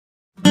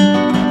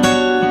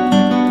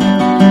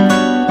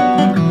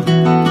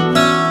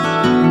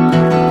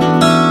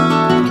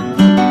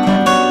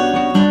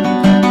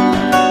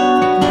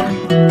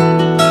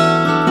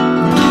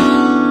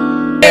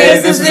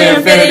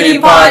Affinity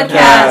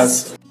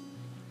Podcast!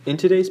 In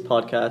today's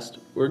podcast,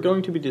 we're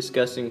going to be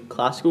discussing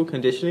classical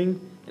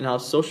conditioning and how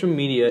social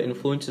media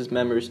influences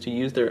members to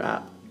use their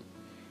app.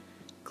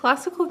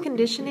 Classical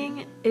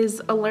conditioning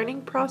is a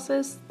learning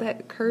process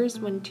that occurs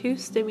when two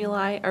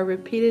stimuli are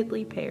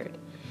repeatedly paired.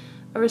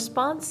 A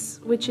response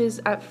which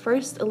is at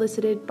first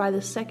elicited by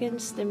the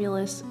second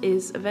stimulus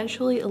is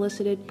eventually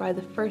elicited by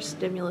the first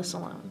stimulus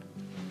alone.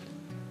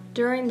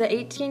 During the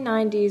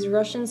 1890s,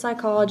 Russian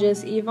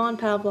psychologist Ivan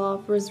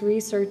Pavlov was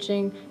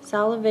researching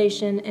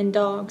salivation in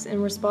dogs in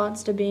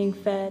response to being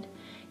fed.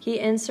 He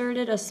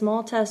inserted a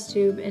small test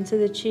tube into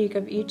the cheek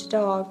of each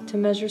dog to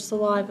measure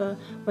saliva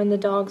when the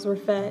dogs were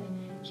fed.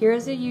 Here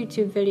is a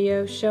YouTube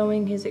video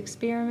showing his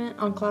experiment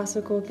on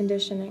classical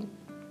conditioning.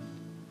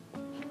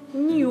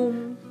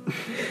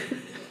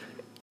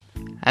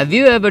 Have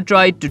you ever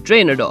tried to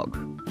train a dog?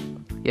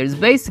 Here's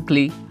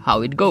basically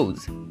how it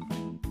goes.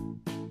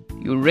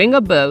 You ring a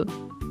bell,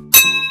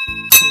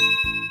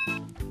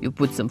 you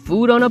put some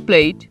food on a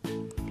plate,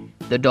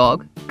 the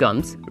dog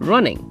comes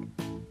running.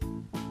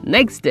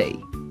 Next day,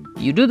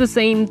 you do the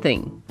same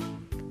thing.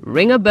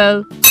 Ring a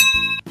bell,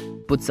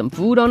 put some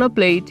food on a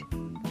plate,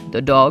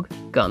 the dog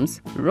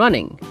comes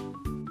running.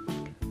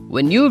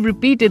 When you've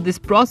repeated this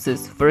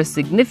process for a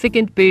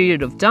significant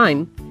period of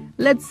time,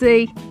 let's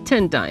say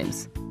 10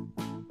 times,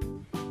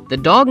 the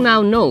dog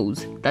now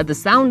knows that the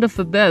sound of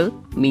a bell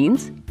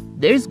means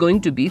there's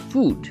going to be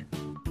food.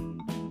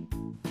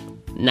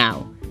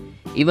 Now,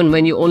 even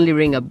when you only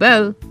ring a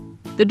bell,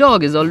 the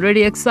dog is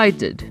already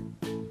excited.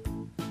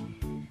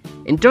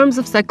 In terms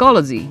of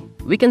psychology,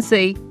 we can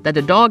say that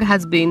the dog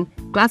has been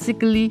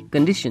classically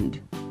conditioned.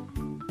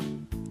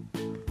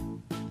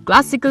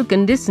 Classical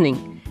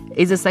conditioning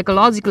is a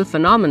psychological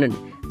phenomenon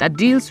that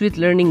deals with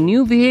learning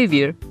new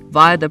behavior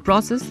via the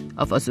process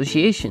of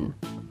association.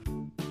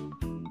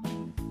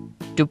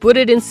 To put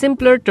it in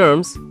simpler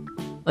terms,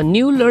 a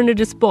new learned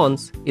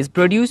response is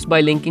produced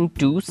by linking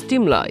two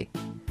stimuli.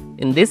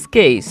 In this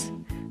case,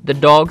 the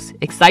dog's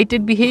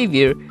excited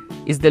behavior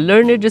is the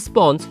learned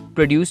response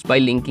produced by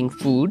linking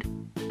food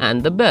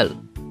and the bell.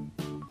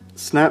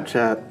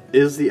 Snapchat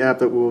is the app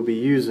that we will be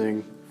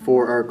using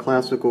for our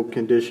classical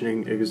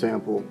conditioning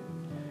example.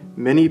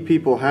 Many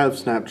people have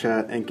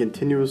Snapchat and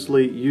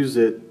continuously use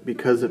it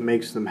because it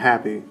makes them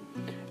happy.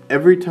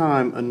 Every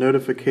time a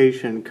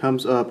notification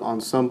comes up on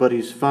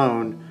somebody's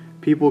phone,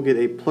 people get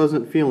a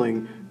pleasant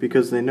feeling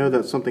because they know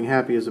that something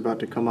happy is about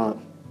to come up.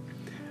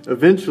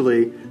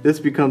 Eventually, this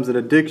becomes an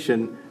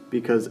addiction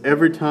because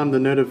every time the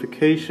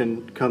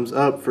notification comes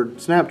up for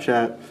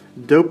Snapchat,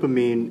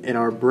 dopamine in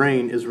our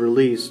brain is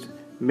released,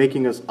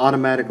 making us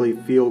automatically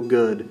feel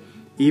good,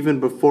 even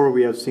before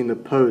we have seen the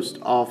post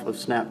off of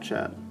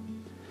Snapchat.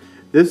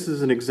 This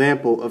is an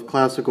example of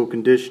classical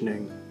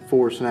conditioning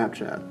for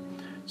Snapchat.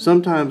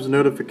 Sometimes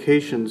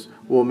notifications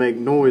will make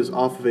noise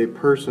off of a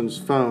person's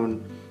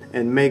phone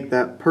and make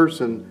that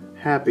person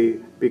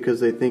happy because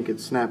they think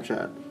it's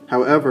Snapchat.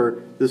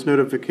 However, this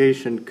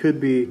notification could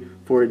be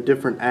for a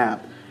different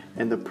app,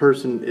 and the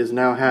person is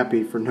now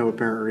happy for no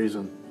apparent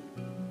reason.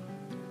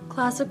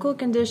 Classical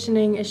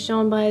conditioning is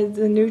shown by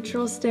the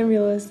neutral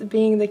stimulus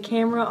being the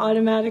camera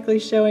automatically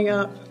showing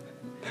up.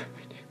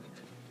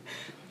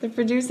 The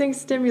producing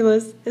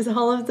stimulus is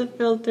all of the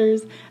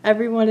filters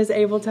everyone is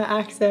able to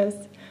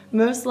access.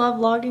 Most love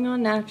logging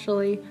on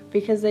naturally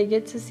because they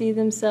get to see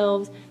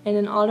themselves in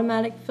an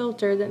automatic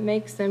filter that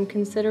makes them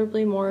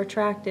considerably more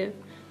attractive.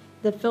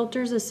 The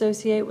filters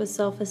associate with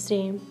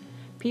self-esteem.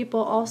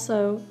 People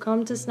also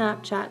come to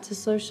Snapchat to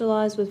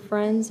socialize with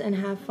friends and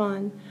have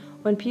fun.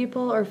 When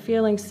people are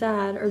feeling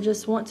sad or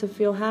just want to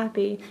feel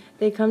happy,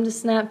 they come to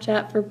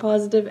Snapchat for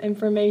positive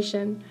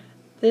information.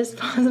 This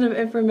positive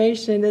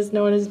information is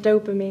known as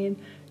dopamine.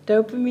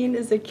 Dopamine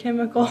is a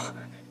chemical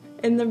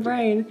in the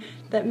brain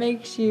that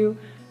makes you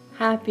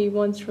happy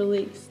once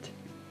released.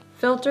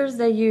 Filters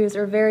they use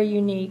are very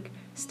unique.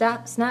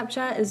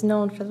 Snapchat is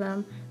known for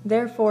them.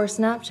 Therefore,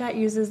 Snapchat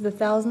uses the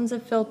thousands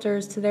of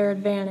filters to their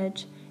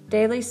advantage.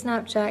 Daily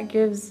Snapchat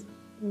gives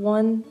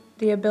one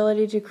the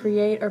ability to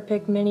create or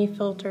pick many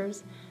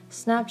filters.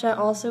 Snapchat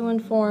also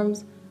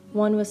informs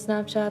one with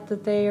Snapchat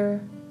that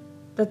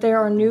there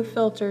are new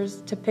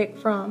filters to pick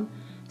from.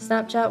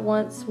 Snapchat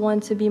wants one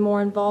to be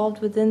more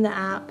involved within the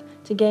app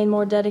to gain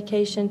more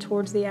dedication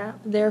towards the app.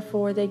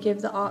 Therefore, they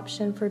give the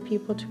option for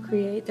people to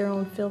create their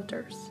own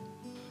filters.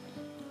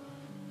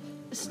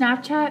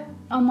 Snapchat,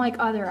 unlike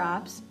other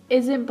apps,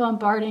 isn't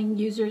bombarding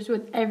users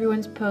with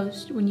everyone's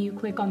post when you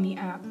click on the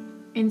app.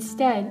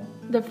 Instead,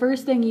 the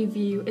first thing you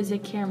view is a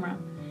camera.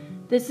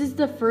 This is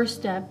the first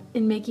step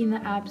in making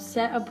the app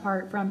set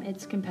apart from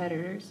its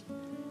competitors.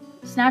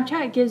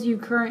 Snapchat gives you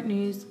current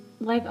news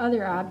like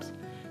other apps,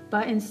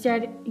 but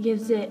instead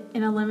gives it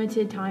in a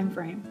limited time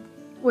frame,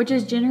 which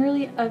is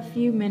generally a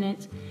few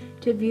minutes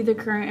to view the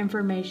current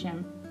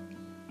information,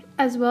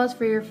 as well as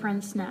for your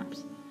friends'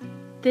 snaps.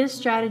 This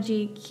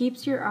strategy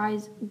keeps your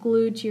eyes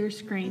glued to your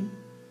screen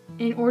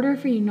in order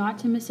for you not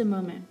to miss a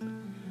moment.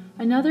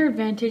 Another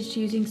advantage to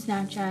using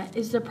Snapchat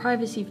is the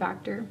privacy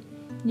factor.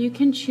 You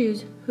can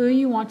choose who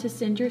you want to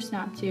send your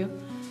snap to,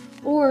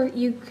 or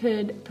you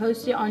could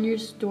post it on your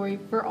story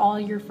for all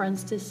your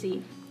friends to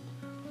see.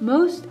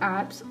 Most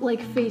apps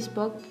like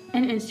Facebook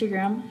and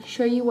Instagram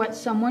show you what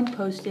someone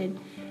posted,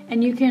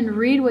 and you can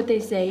read what they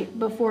say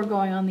before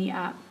going on the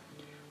app,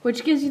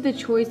 which gives you the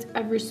choice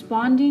of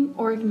responding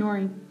or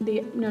ignoring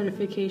the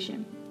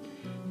notification.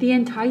 The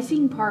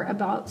enticing part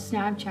about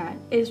Snapchat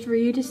is for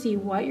you to see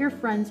what your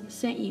friends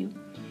sent you.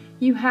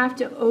 You have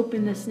to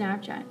open the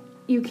Snapchat.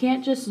 You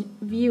can't just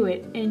view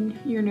it in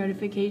your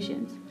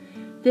notifications.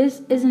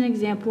 This is an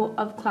example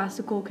of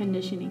classical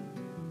conditioning.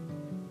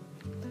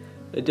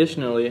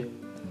 Additionally,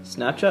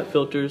 Snapchat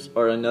filters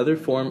are another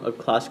form of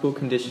classical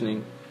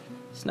conditioning.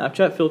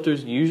 Snapchat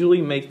filters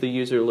usually make the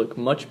user look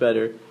much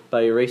better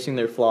by erasing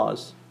their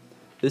flaws.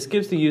 This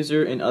gives the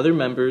user and other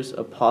members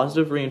a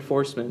positive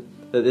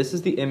reinforcement that this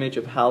is the image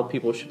of how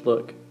people should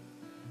look,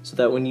 so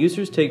that when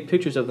users take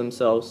pictures of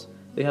themselves,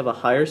 they have a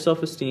higher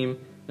self-esteem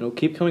and will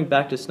keep coming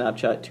back to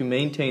Snapchat to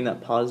maintain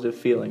that positive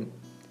feeling.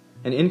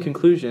 And in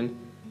conclusion,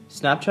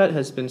 Snapchat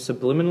has been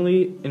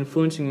subliminally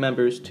influencing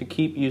members to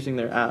keep using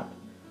their app.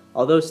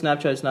 Although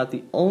Snapchat is not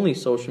the only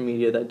social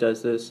media that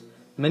does this,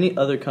 many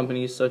other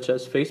companies such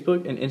as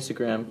Facebook and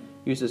Instagram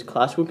uses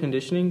classical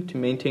conditioning to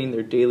maintain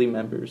their daily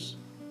members.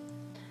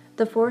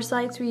 The 4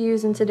 sites we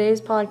use in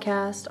today's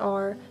podcast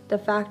are the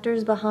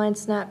factors behind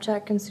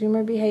Snapchat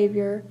consumer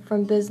behavior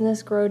from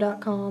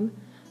businessgrow.com,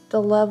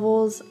 the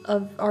levels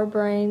of our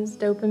brains,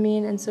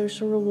 dopamine and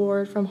social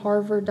reward from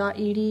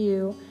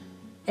harvard.edu,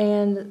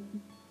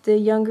 and the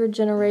younger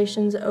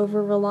generation's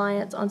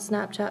over-reliance on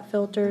Snapchat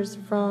filters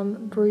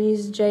from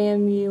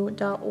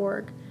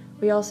breezejmu.org.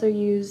 We also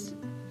used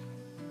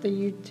the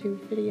YouTube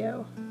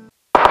video.